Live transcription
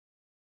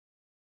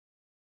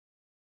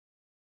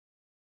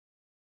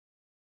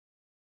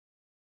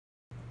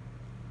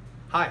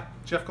Hi,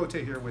 Jeff Cote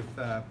here with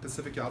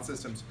Pacific Yacht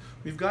Systems.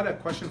 We've got a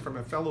question from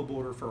a fellow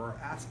boater for our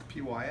Ask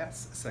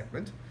PYS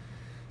segment.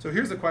 So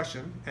here's a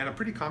question, and a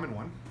pretty common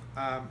one.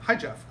 Hi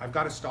Jeff, I've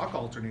got a stock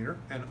alternator,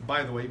 and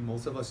by the way,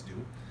 most of us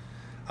do,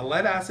 a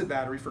lead acid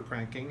battery for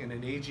cranking and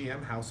an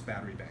AGM house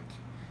battery bank.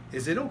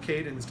 Is it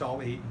okay to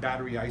install a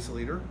battery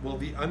isolator? Will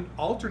the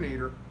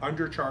alternator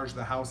undercharge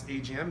the house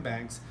AGM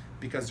banks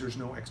because there's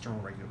no external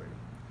regulator?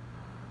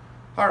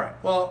 All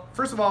right, well,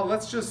 first of all,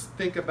 let's just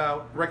think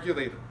about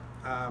regulator.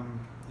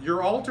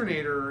 Your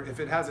alternator, if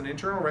it has an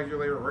internal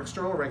regulator or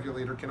external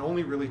regulator, can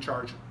only really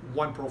charge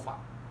one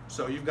profile.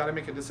 So you've got to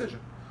make a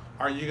decision.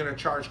 Are you going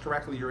to charge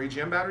correctly your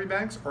AGM battery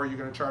banks, or are you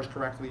going to charge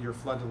correctly your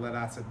flooded lead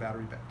acid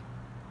battery bank?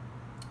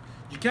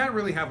 You can't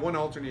really have one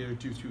alternator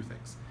do two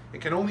things. It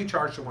can only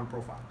charge to one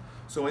profile.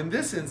 So in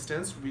this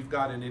instance, we've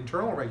got an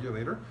internal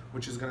regulator,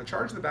 which is going to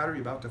charge the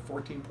battery about to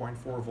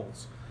 14.4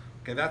 volts.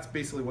 Okay, that's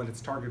basically what its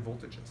target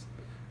voltage is.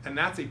 And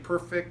that's a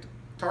perfect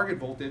target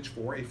voltage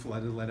for a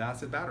flooded lead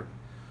acid battery.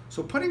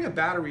 So putting a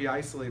battery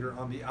isolator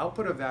on the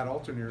output of that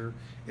alternator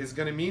is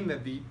going to mean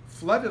that the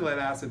flooded lead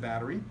acid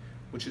battery,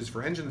 which is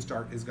for engine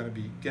start, is going to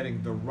be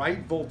getting the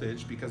right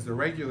voltage because the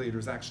regulator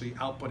is actually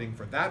outputting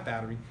for that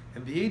battery,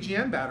 and the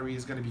AGM battery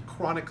is going to be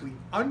chronically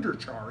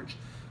undercharged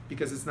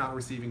because it's not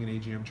receiving an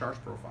AGM charge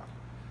profile.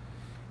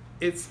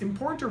 It's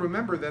important to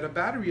remember that a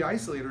battery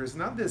isolator is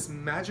not this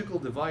magical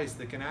device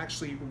that can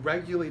actually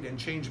regulate and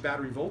change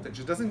battery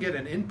voltage. It doesn't get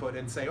an input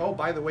and say, oh,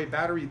 by the way,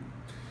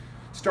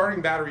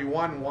 starting battery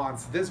 1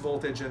 wants this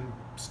voltage and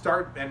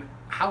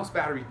house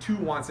battery 2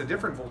 wants a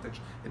different voltage.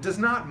 It does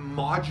not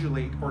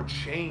modulate or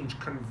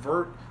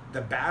convert the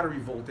battery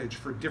voltage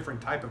for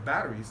different type of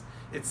batteries.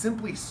 It's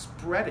simply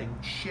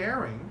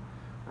sharing,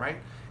 right,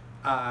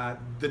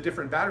 the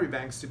different battery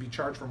banks to be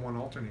charged from one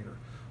alternator.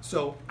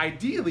 So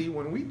ideally,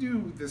 when we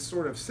do this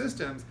sort of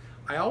systems,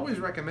 I always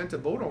recommend to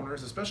boat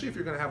owners, especially if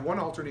you're going to have one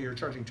alternator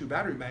charging 2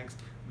 battery banks,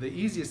 the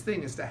easiest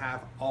thing is to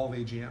have all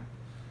AGM,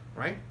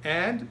 right?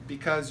 And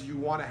because you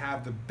want to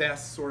have the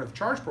best sort of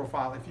charge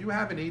profile, if you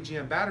have an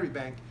AGM battery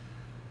bank,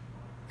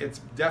 it's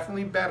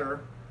definitely better,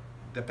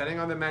 depending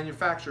on the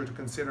manufacturer, to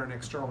consider an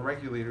external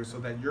regulator so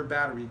that your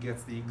battery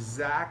gets the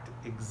exact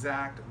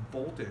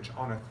voltage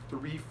on a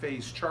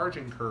 3-phase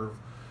charging curve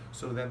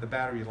so that the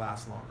battery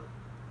lasts longer.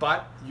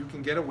 But you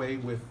can get away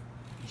with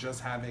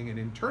just having an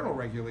internal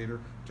regulator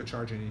to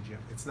charge an AGM.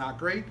 It's not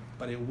great,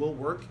 but it will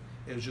work.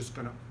 It's just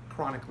going to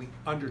chronically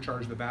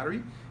undercharge the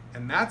battery,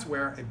 and that's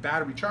where a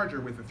battery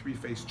charger with a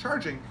 3-phase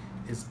charging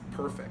is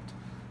perfect.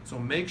 So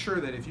make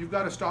sure that if you've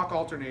got a stock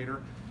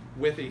alternator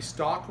with a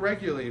stock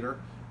regulator,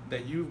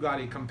 that you've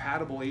got a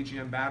compatible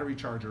AGM battery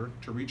charger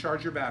to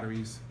recharge your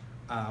batteries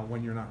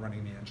when you're not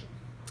running the engine.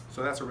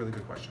 So that's a really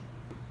good question.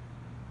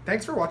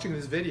 Thanks for watching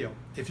this video.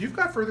 If you've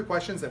got further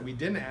questions that we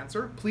didn't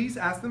answer, please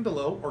ask them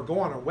below or go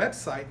on our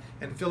website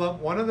and fill out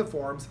one of the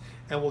forms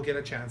and we'll get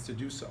a chance to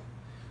do so.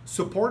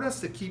 Support us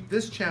to keep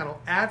this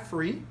channel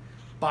ad-free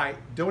by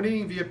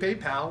donating via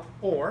PayPal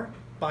or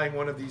buying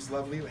one of these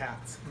lovely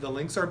hats. The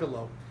links are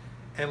below.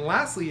 And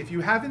lastly, if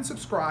you haven't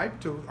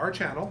subscribed to our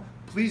channel,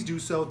 please do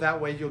so.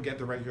 That way you'll get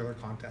the regular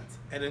content.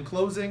 And in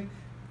closing,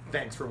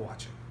 thanks for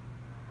watching.